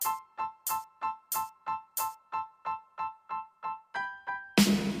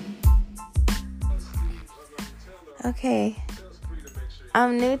Okay.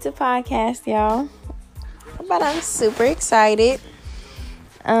 I'm new to podcast, y'all. But I'm super excited.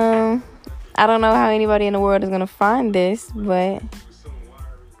 I don't know how anybody in the world is going to find this, but...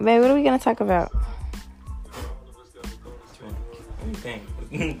 Babe, what are we going to talk about? What do you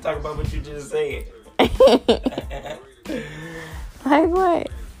think? Talk about what you just said. Like what?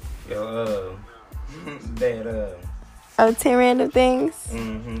 Yo, that, Oh, 10 random things?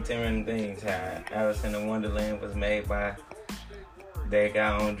 10 random things. How Alice in Wonderland was made by that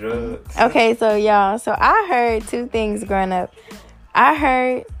guy on drugs. Okay, so y'all, I heard two things growing up. I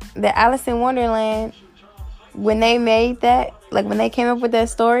heard that Alice in Wonderland, when they made that, like when they came up with that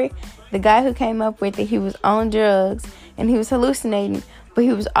story, the guy who came up with it, he was on drugs and he was hallucinating, but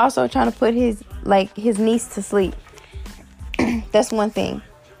he was also trying to put his niece to sleep. That's one thing.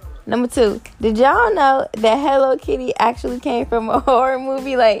 Number two, did y'all know that Hello Kitty actually came from a horror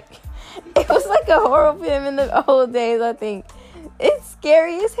movie? Like, it was like a horror film in the old days, I think. It's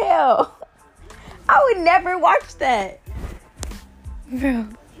scary as hell. I would never watch that. Bro.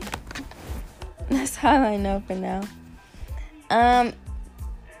 That's all I know for now.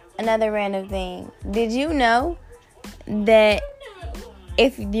 Another random thing. Did you know that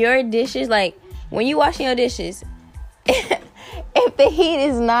if your dishes, like, when you washing your dishes, if the heat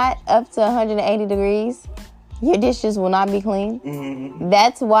is not up to 180 degrees, your dishes will not be clean? Mm-hmm.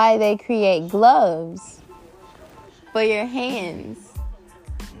 That's why they create gloves for your hands.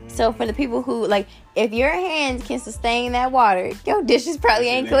 So for the people who, like, if your hands can sustain that water, your dishes probably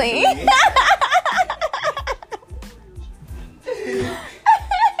ain't clean.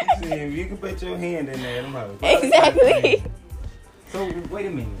 If you can put your hand in there, them hoes. Exactly. So, wait a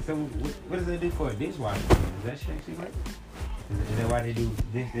minute. So, what does that do for a dishwasher? Is that shit actually right? Is that why they do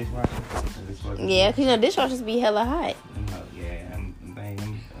dishwasher? Yeah, because dishwashers be hella hot. Yeah, them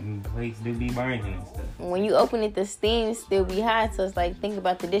plates do be burning and stuff. When you open it, the steam still be hot. So it's like, think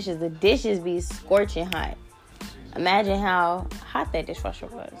about the dishes. The dishes be scorching hot. Imagine how hot that dishwasher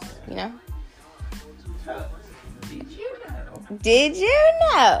was, you know? Did you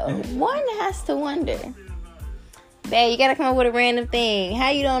know? One has to wonder. Babe, you gotta come up with a random thing. How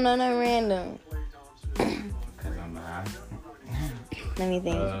you don't know nothing random? Because I'm high. Let me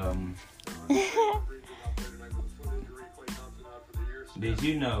think. Did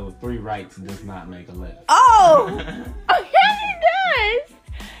you know 3 rights does not make a left? Oh! Yes, it does!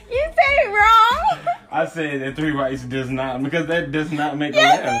 You said it wrong! I said that 3 rights does not, because that does not make a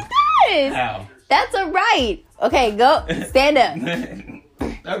yes, left. It does! How? That's a right. Okay, go. Stand up.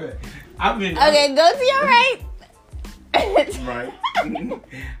 Okay. Okay, go to your right. Right.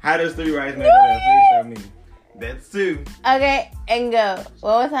 How does 3 rights make a left? Please show me. That's 2. Okay, and go.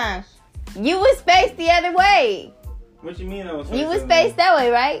 One more time. You was faced the other way. What you mean I was You was faced that way,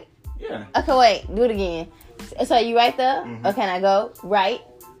 right? Yeah. Okay, wait. Do it again. So you right there? Mm-hmm. Okay, now go. Right.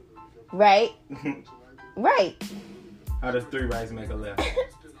 Right. Right. How does 3 rights make a left?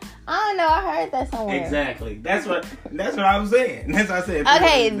 I don't know. I heard that somewhere. Exactly. That's what I was saying. That's what I said.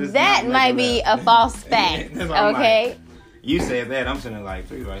 Okay, that might be a false fact. Okay. Like, you said that. I'm saying like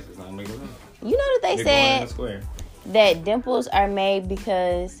 3 rights does not make a left. You know that they You're going in a said square. that dimples are made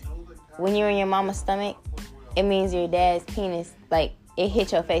because when you're in your mama's stomach, it means your dad's penis, like, it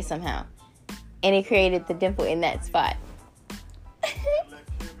hit your face somehow. And it created the dimple in that spot.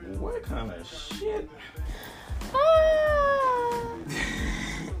 What kind of shit?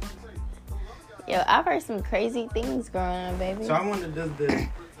 Yo, I've heard some crazy things growing up, baby. So I wonder, does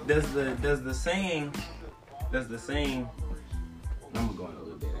the saying I'm going a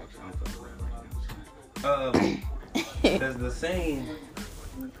little bit actually. I'm fucking around right now. Does the saying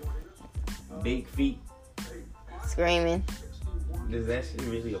big feet, Screaming. does that shit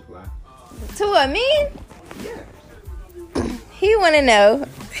really apply? To a man? Yeah. He want to know.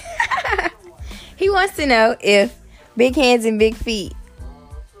 He wants to know if big hands and big feet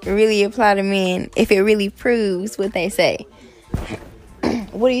really apply to men, if it really proves what they say.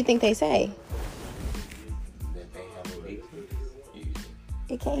 What do you think they say? That they have a big penis.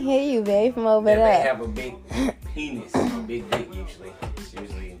 They can't hear you, babe, from over That there. they have a big penis, a big dick usually. It's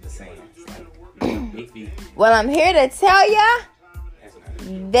usually the same. It's like big feet. Well, I'm here to tell ya That's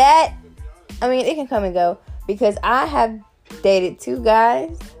not that, I mean, it can come and go, because I have dated 2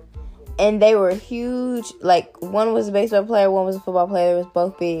 guys, and they were huge. Like, one was a baseball player, one was a football player. They was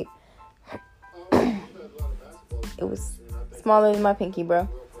both big. It was smaller than my pinky, bro.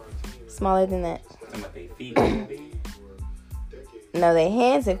 Smaller than that. Some of their feet are big. No, their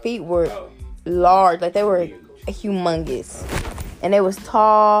hands and feet were large. Like, they were humongous. And they was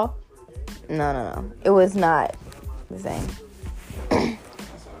tall. No. It was not the same.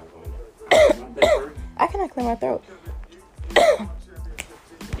 I cannot clear my throat.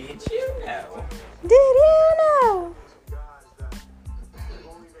 Did you know? Did you know?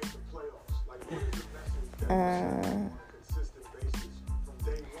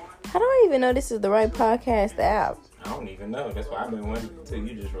 How do I even know this is the right podcast app? I don't even know. That's why I've been wondering until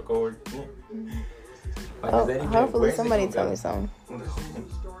you just record. Like, Oh, is that even- hopefully where's it somebody gonna tell go? me something.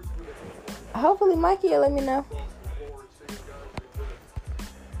 Hopefully Mikey will let me know.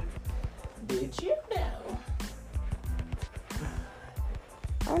 Did you know?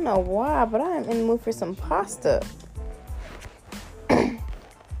 I don't know why, but I am in the mood for some pasta. I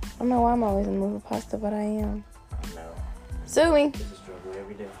don't know why I'm always in the mood for pasta, but I am. I know. Sue me. It's a struggle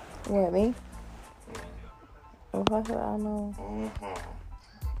every day. What, me? Well, pasta, I don't know.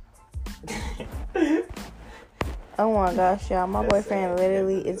 Oh my gosh, y'all. My boyfriend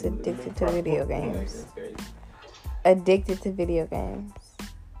literally is addicted to video games. Addicted to video games.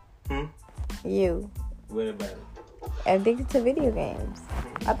 You. What about it? Addicted to video games.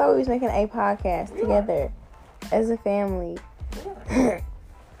 I thought we was making a podcast together as a family. And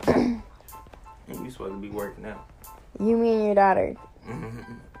you supposed to be working out. You, me, and your daughter.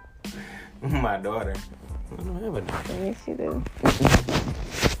 My daughter. I don't have a daughter. Yes, you do.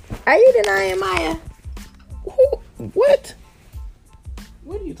 Are you denying Maya? What?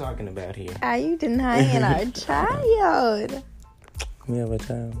 What are you talking about here? Are you denying our child? We have a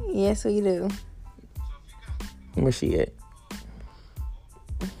child. Yes, we do. Where's she at?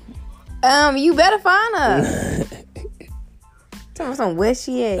 You better find her. Tell me some where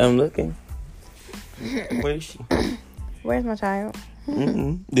she at. I'm looking. Where is she? Where's my child?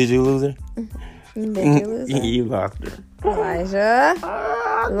 Did you lose her? Did you lose her? You lost her. Elijah.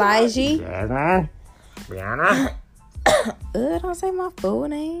 Elijah. Brianna. Don't say my full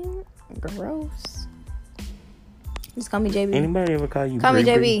name. Gross. Just call me JB. Anybody ever call you Call me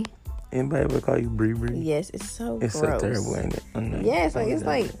Bree? JB. Anybody ever call you Bree Bree? Yes, it's so It's gross. so terrible, ain't it? Yes, like it's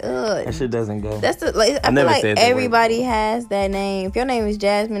like ugh. That shit doesn't go. That's the like. I feel never like said the word. everybody has that name. If your name is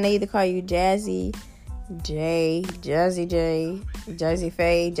Jasmine, they either call you Jazzy J, Jazzy J, Jazzy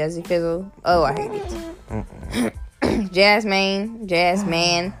Faye, Jazzy Fizzle. Oh, I hate it. Jasmine,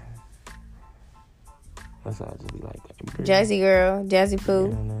 Jasmine, That's all just be like that. Bree. Jazzy Girl, Jazzy Poo,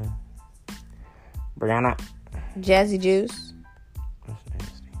 Brianna. Jazzy Juice, That's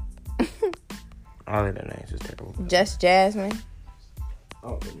nasty. All of their names is terrible. Just Jasmine.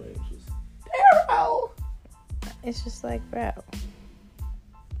 All the names is Terrible. It's just like, bro.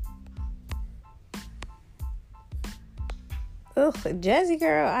 Ugh, Jazzy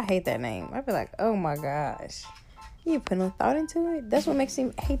Girl, I hate that name. I be like, oh my gosh. You put no thought into it? That's what makes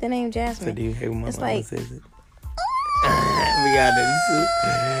me hate the name So Jasmine. do you hate when my It's mama like- says it? We got this.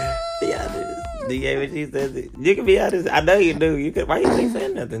 Be honest. Do you hate when she says it? You can be honest. I know you do. You can. Why you ain't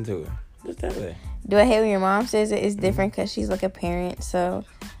saying nothing to her? Just tell her. Do I hate when your mom says it? It's different because she's like a parent, so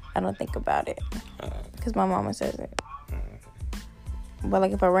I don't think about it. Because my mama says it. But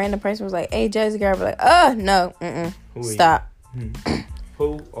like if a random person was like, hey, Jazzy Girl, I'd be like, oh, no, Who are stop. you?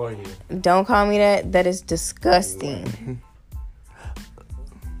 Who are you? Don't call me that. That is disgusting.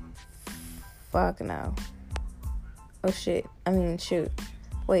 Fuck no. Oh shit. I mean, shoot.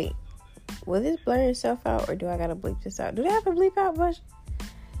 Wait. Will this blur itself out or do I gotta bleep this out? Do they have a bleep out button?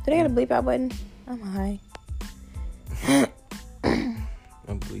 Do they got a bleep out button? I'm high.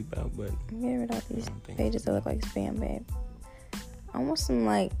 A bleep out button. Get rid of all these think pages that look like spam, babe. I want some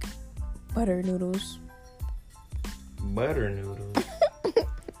like butter noodles. Butter noodles.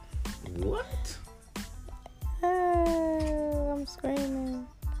 What? I'm screaming.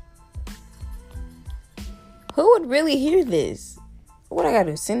 Who would really hear this? What I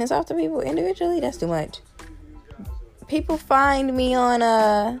gotta do? Send this off to people individually? That's too much. People find me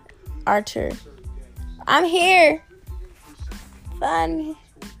on Archer. I'm here. Find me.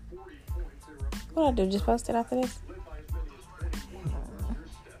 What do I do? Just post it after this?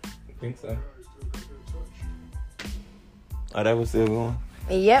 I think so. Oh, that was still going?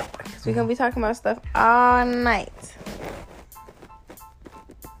 Yep. Because we're gonna be talking about stuff all night.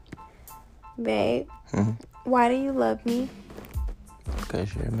 Babe, why do you love me?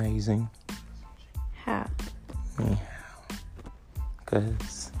 Because you're amazing. How?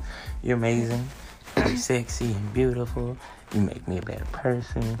 Because you're amazing. You're sexy and beautiful. You make me a better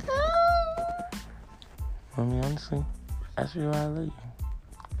person. I mean, honestly, that's why I love you.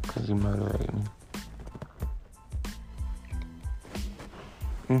 Because you motivate me.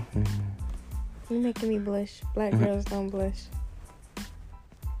 You're making me blush. Black girls don't blush.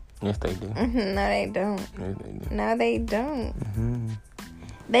 Yes, they do. No, they don't. Yes, they do. No, they don't.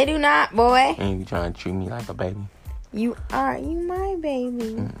 They do not, boy. And you trying to treat me like a baby. You are. You my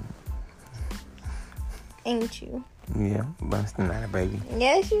baby. Ain't you? Yeah, but still not a baby.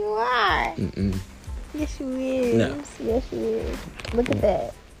 Yes, you are. Mm-mm. Yes, you is. No. Yes, you is. Look at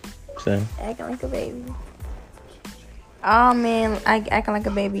that. So, Acting like a baby. Oh, man. Acting like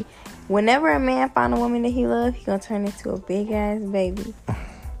a baby. Whenever a man find a woman that he loves, he gonna turn into a big-ass baby.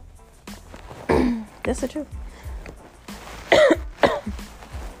 That's the truth.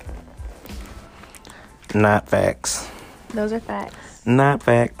 not facts. Those are facts. Not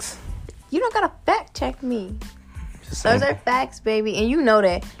facts. You don't gotta fact check me. Just Those saying. are facts, baby. And you know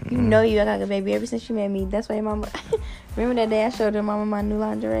that. You know you act like a baby ever since you met me. That's why your mama... Remember that day I showed her mama my new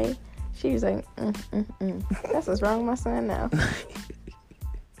lingerie? She was like, That's what's wrong with my son now.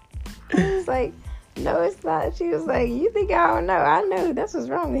 I was like, no, it's not. She was like, you think I don't know? I know. That's what's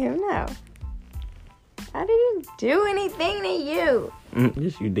wrong with him now. I didn't do anything to you.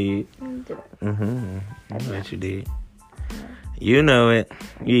 Yes, you did. Did I? Mm-hmm. I bet you did. You know it.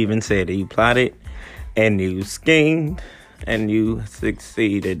 You even said it. You plotted, and you schemed, and you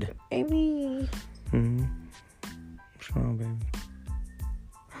succeeded. Baby. Mm-hmm. What's wrong, baby?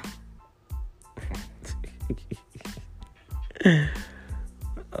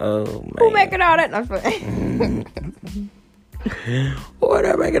 Oh, man. Who making all that noise? Why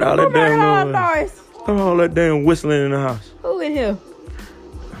that making all that Who making all damn that noise? noise? All that damn whistling in the house. Who in here?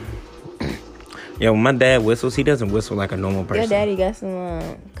 Yo, my dad whistles. He doesn't whistle like a normal person. Your daddy got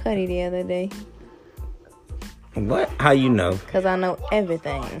some cutty the other day. What? How you know? Because I know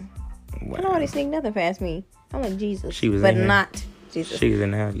everything. Wow. Nobody sneak nothing past me. I'm like Jesus. She was but in here. not Jesus. She was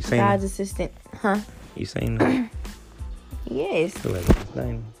in the house. You seen God's her? assistant. Huh? You seen her? Yes. Who is his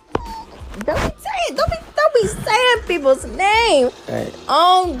name? Don't be saying people's name Hey,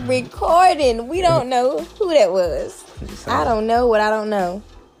 on recording. We don't know who that was. just I don't know what I don't know.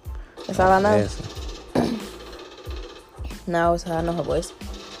 That's all I know. Yes. No, so I know her voice.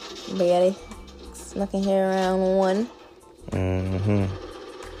 But yeah, they snuck in here around 1, Mm-hmm.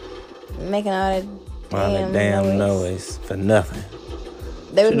 making all that All that damn noise for nothing.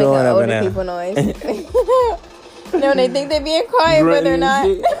 They was She making doing up older and down. people noise. No, they think they being quiet, but they're not.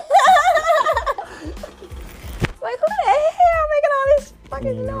 Crazy. Like, who the hell making all this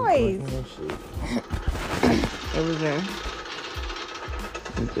fucking noise? It was them.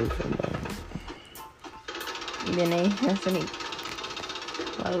 Then that's when he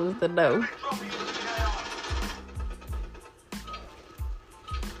closed the door.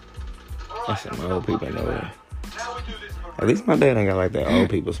 That's some old people know it. At least my dad ain't got like that old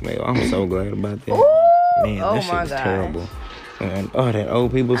people smell. I'm so glad about that. Ooh! Man, Oh that shit my is gosh. terrible. And, that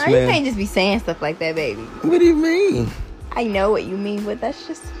old people You smell. can't just be saying stuff like that, baby. What do you mean? I know what you mean, but that's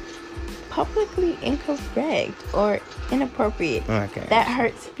just publicly incorrect or inappropriate. Okay. That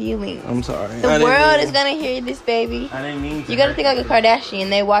hurts feelings. I'm sorry. The world is gonna hear this, baby. I didn't mean to. You gotta think like a Kardashian.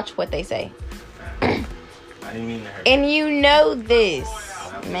 They watch what they say. I didn't mean to hurt. And you know this,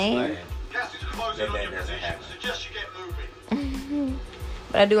 man. That doesn't happen.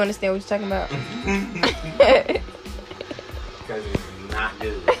 But I do understand what you're talking about. Because it's not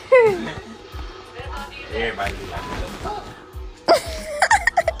good. Everybody be like,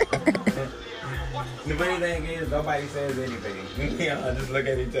 the funny thing is, nobody says anything. We all just look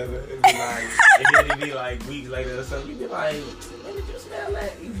at each other and be like, and then it be like weeks later or something. You be like, when did you smell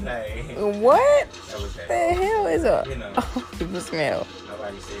that? You like, What that was the that. hell is up? You know, People smell.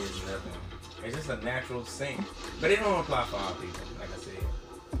 nobody says nothing. It's just a natural scent. But it don't apply for all people, like I said.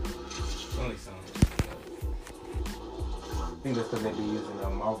 It's only some. I think that's because they be using the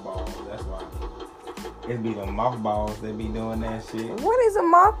mothballs. That's why. It be the mothballs that be doing that shit. What is a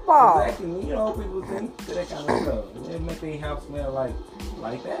mothball? Exactly. You know, people think to that kind of stuff. It make their house smell like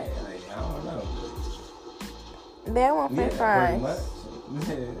that. Like, I don't know. They want french pretty much.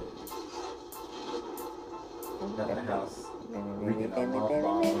 fries. Got the house reeking of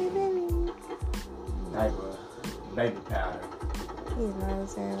mothballs, diaper powder. He's not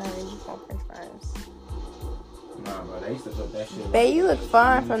saying that he want french fries. Nah, bro, they used to put that shit. Babe, you look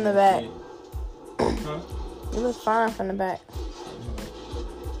fine from the back. Huh? You look fine from the back.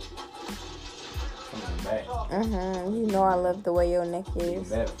 From the back. You know I love the way your neck Even is.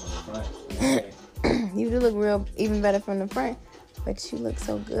 better from the front. You do look real, even better from the front. But you look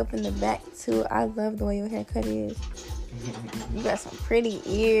so good from the back too. I love the way your haircut is. You got some pretty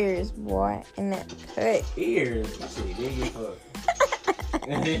ears, boy, in that cut. Ears. Shit, they get fucked.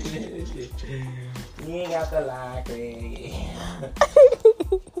 You ain't got to lie, Craig.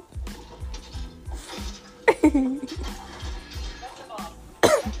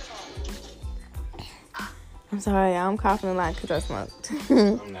 I'm sorry, I'm coughing a lot because I smoked.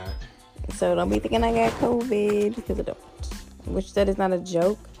 I'm not. So don't be thinking I got COVID because I don't. Which that is not a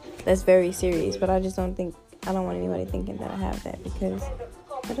joke. that's very serious. But I just don't want anybody thinking that I have that because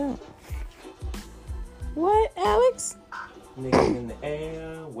I don't. What, Alex? Niggas in the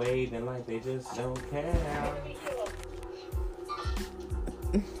air, waving like they just don't care.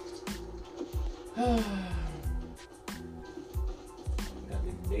 Got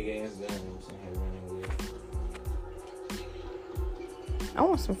these big ass guns in here running with. I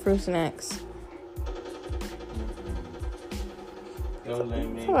want some fruit snacks. Go let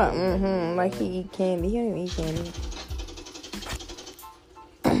me. Like he eat candy. He don't even eat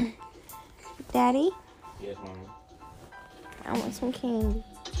candy. Daddy, Yes, mama. I want some candy.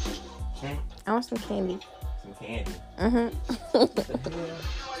 I want some candy. Some candy. Mm-hmm. What the hell?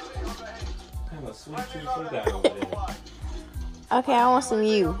 What kind of sweet tooth you got over there? Okay, I want some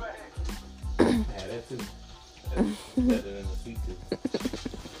you. Yeah, that too. That's better than the sweet tooth.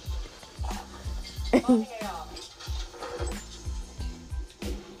 You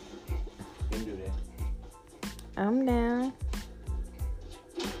can do that. I'm down.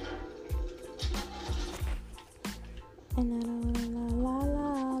 And la la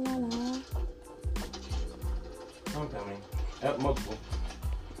la la la. I'm coming. Up multiple.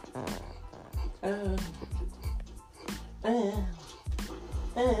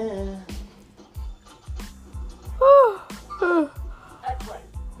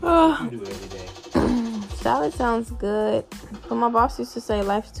 You do it every day. Salad sounds good, but my boss used to say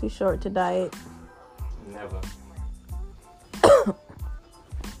life's too short to diet. Never.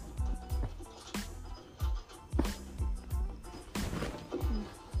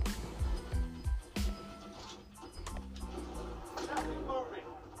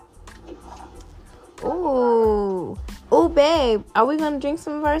 Ooh, babe, are we gonna drink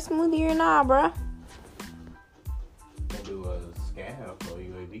some of our smoothie or not, bruh? Can do a scab or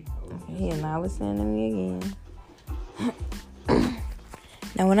UAB. He's not listening to me again.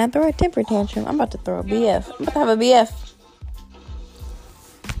 Now, when I throw a temper tantrum, I'm about to throw a BF. I'm about to have a BF.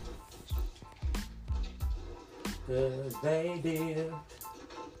 Cause they did.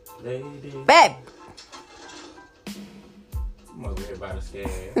 Babe! I'm over here by the scab.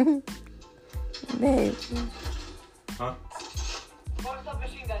 Babe. Huh?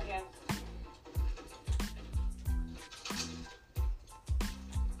 Machine gun here.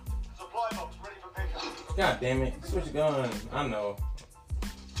 Supply box ready for pickup. God damn it. Switch guns. I know.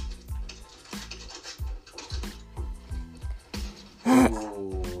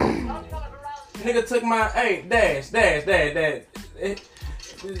 Ooh. Nigga took my dash.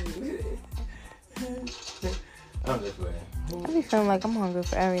 I'm just playing. I be feeling like I'm hungry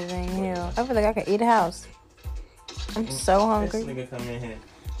for everything. Hell, I feel like I could eat a house. I'm so hungry. This nigga come in here.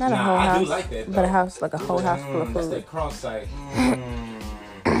 Not a whole house, I do like that, though. but a house, like a whole house full of That's food. that cross site.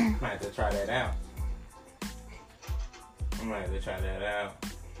 Might have to try that out. I might have to try that out.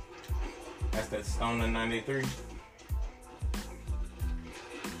 That's that Stoner 93.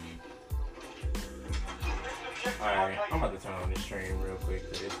 Alright, I'm about to turn on this stream real quick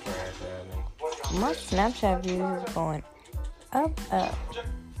because it's trash happening. My Snapchat views is going up.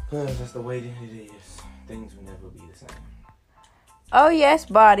 Because that's the way that it is. Things will never be the same. Oh, yes,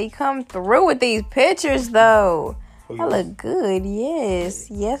 body. Come through with these pictures, though. I look good. Yes.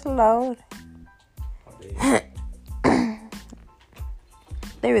 Yes, Lord.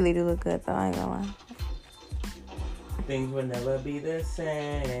 They really do look good, though. I ain't gonna lie. Things will never be the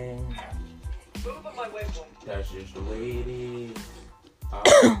same. That's just the way it is.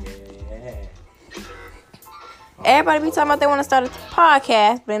 Oh, yeah. Everybody be talking about they want to start a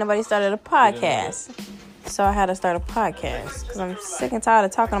podcast, but ain't nobody started a podcast. So I had to start a podcast because I'm sick and tired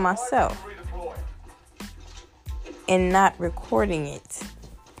of talking to myself and not recording it.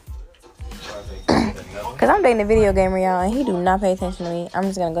 Because I'm dating a video gamer, y'all, and he do not pay attention to me. I'm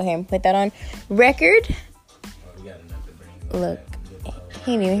just going to go ahead and put that on record. Look,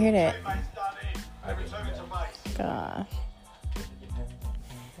 he didn't even hear that. Gosh.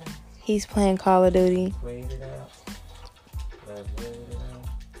 He's playing Call of Duty.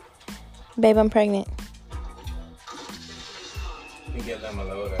 Babe, I'm pregnant. You get them a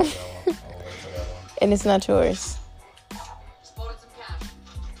load of And it's not yours.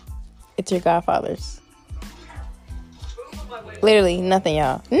 It's your godfather's. Literally nothing,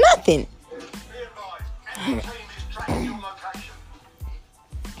 y'all. Nothing. I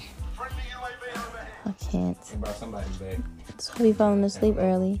can't. You brought somebody back. So we falling asleep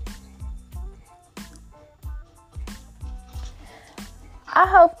early. I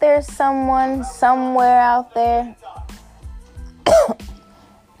hope there's someone somewhere out there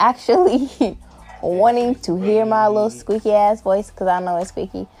actually wanting to hear my little squeaky ass voice, because I know it's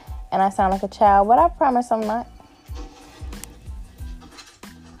squeaky and I sound like a child, but I promise I'm not.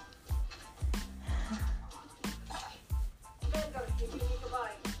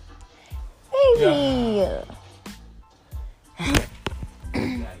 Yeah.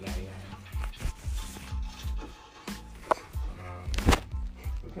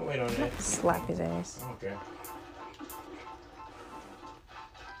 We can wait on that. Slap his ass. Okay.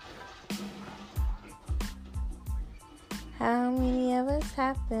 How many of us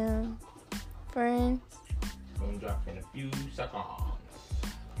have them? Friends. Gonna drop in a few seconds.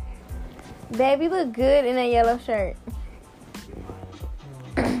 Baby, look good in a yellow shirt.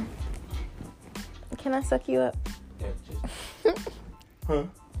 Can I suck you up? Yeah, just... Huh?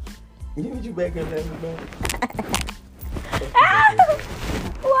 You need you back up there, man.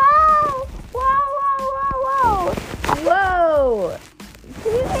 Whoa! Whoa! Whoa!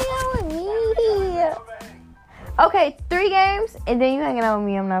 Can you hang out with me? Okay, 3 games, and then you hanging out with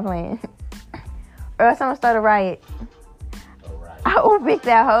me. I'm not playing. Or else I'm gonna start a riot. Alright. I will pick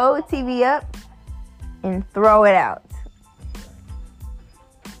that whole TV up and throw it out.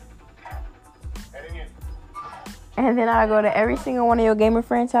 Heading in. And then I'll go to every single one of your gamer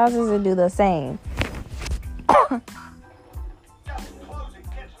friends' houses and do the same. Closing. Get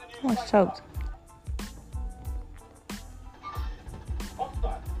to the I new was choked.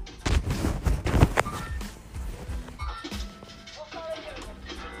 Hostile.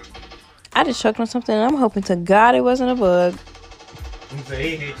 I just choked on something, and I'm hoping to God it wasn't a bug. So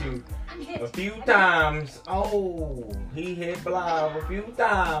he hit you a few times. Oh, he hit Blob a few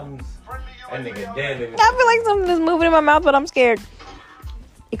times. That nigga deadly. I feel like something is moving in my mouth, but I'm scared.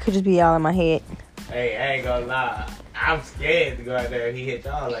 It could just be all in my head. Hey, I ain't gonna lie. I'm scared to go out there. He hit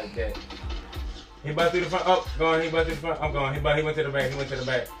y'all like that. He bust through the front. Oh, going. He bust through the front. I'm going. He went to the back. He went to the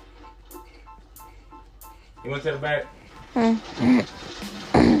back. He went to the back.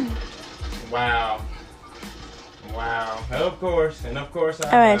 Wow. Wow. Of course. And of course I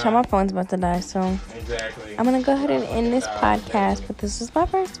Alright, y'all, my phone's about to die, so Exactly. I'm gonna go ahead and end this podcast. But this is my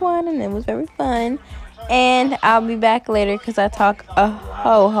first one, and it was very fun. And I'll be back later because I talk a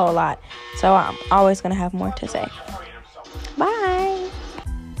whole lot. So I'm always gonna have more to say.